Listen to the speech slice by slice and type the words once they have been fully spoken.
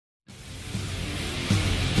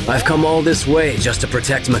I've come all this way just to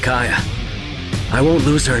protect Micaiah. I won't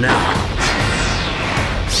lose her now.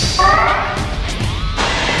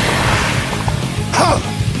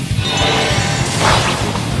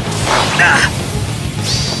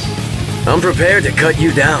 I'm prepared to cut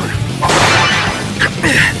you down.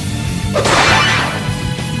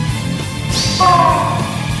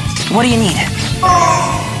 What do you need?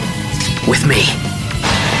 With me.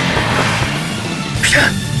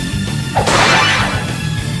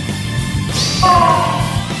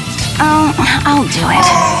 I'll do it.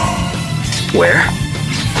 Where?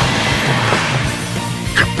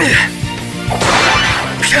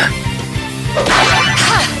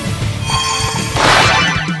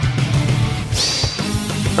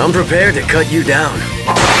 I'm prepared to cut you down.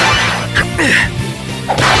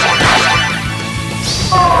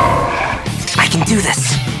 I can do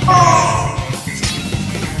this.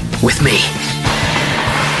 With me.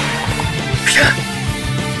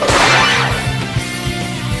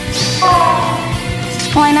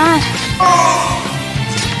 Why not?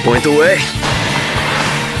 Point the way.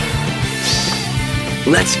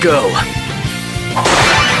 Let's go.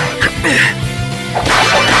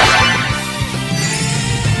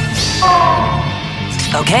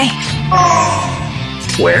 Okay.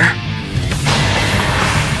 Where?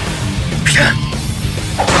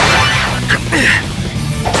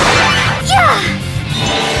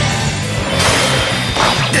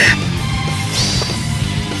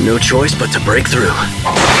 No choice but to break through.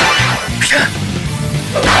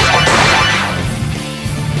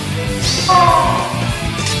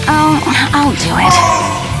 I'll do it.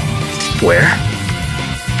 Where?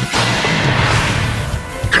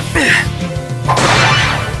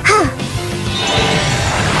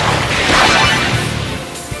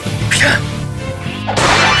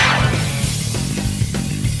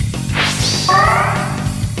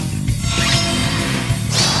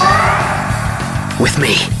 With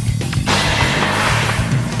me.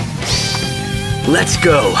 Let's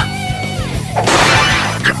go.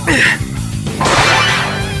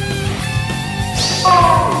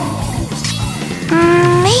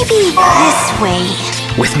 Maybe this way.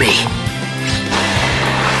 With me.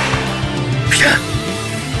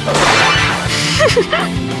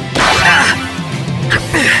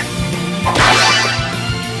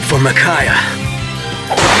 For Micaiah.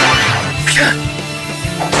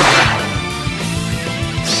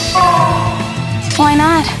 Why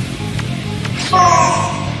not?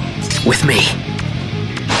 With me.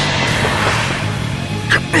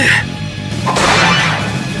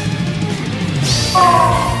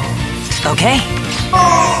 Okay.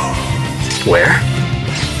 Where?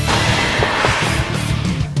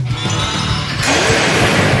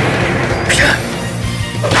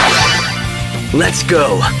 Let's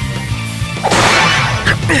go.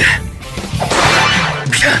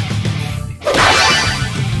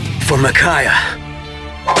 For Micaiah.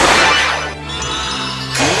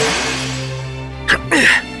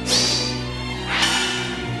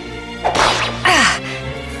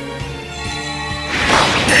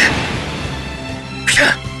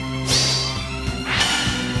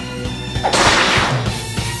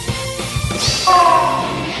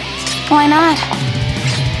 Why not?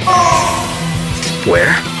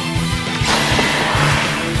 Where?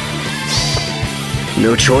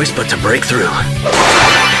 No choice but to break through.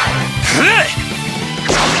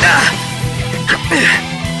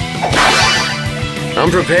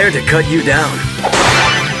 I'm prepared to cut you down.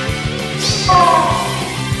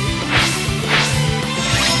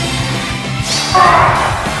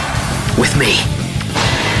 With me.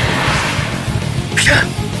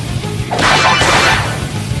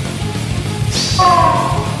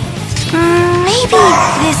 Maybe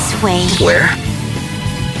this way. Where?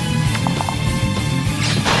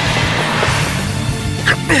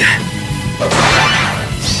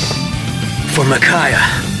 For Micaiah.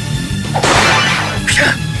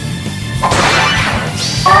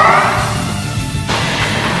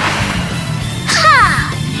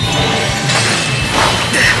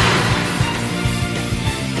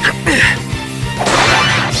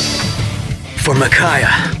 For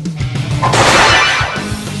Micaiah.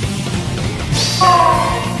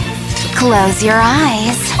 Close your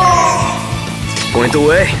eyes. Point the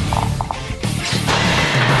way.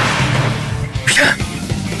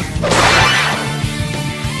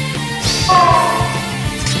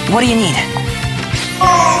 What do you need?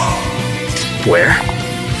 Where?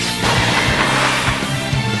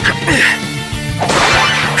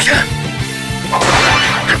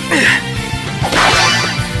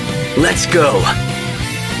 Let's go.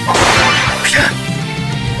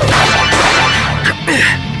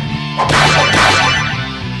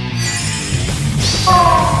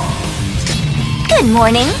 Oh!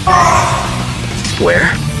 morning. Where?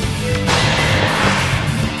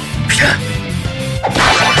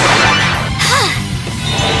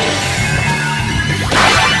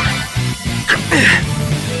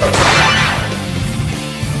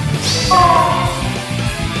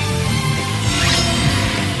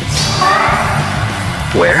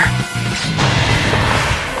 Where?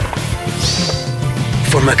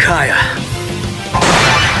 For Micaiah.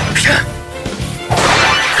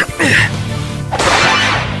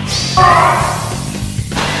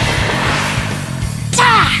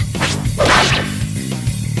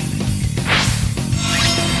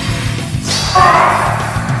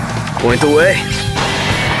 Point the way.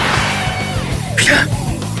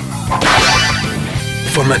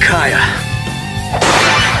 For Micaiah.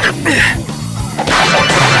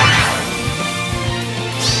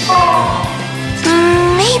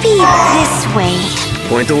 Maybe this way.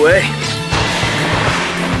 Point the way.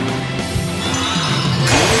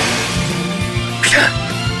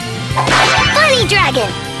 Bunny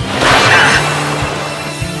dragon.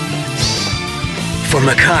 For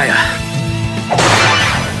Micaiah.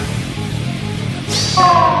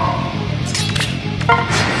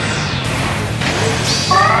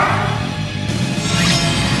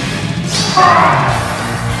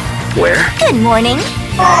 Where? Good morning.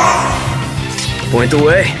 Point the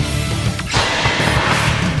way.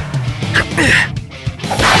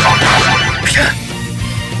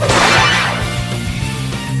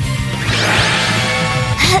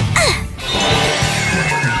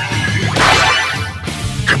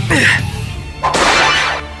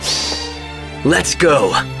 Let's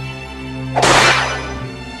go.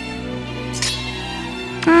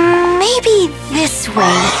 Maybe this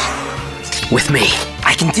way. With me.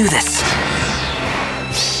 I can do this.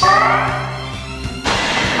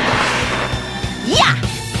 Yeah.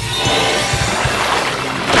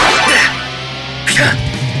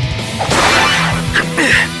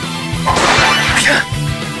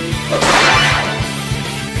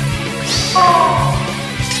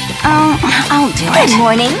 I'll do it. Good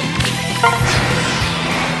morning.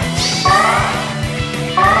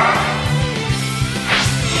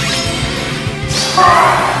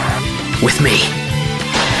 With me.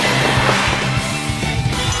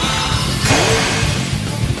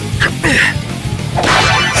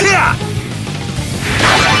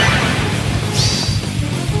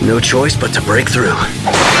 No choice but to break through.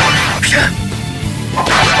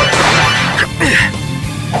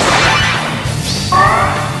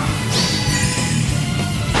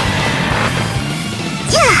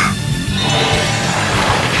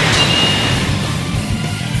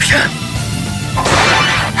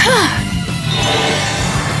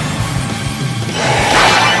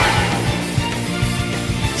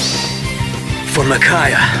 For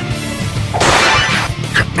Micaiah.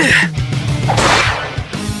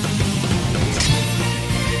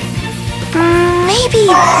 Maybe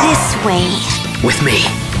this way. With me.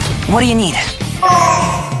 What do you need?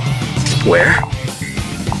 Where?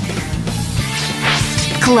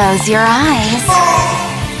 Close your eyes.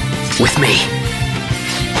 With me.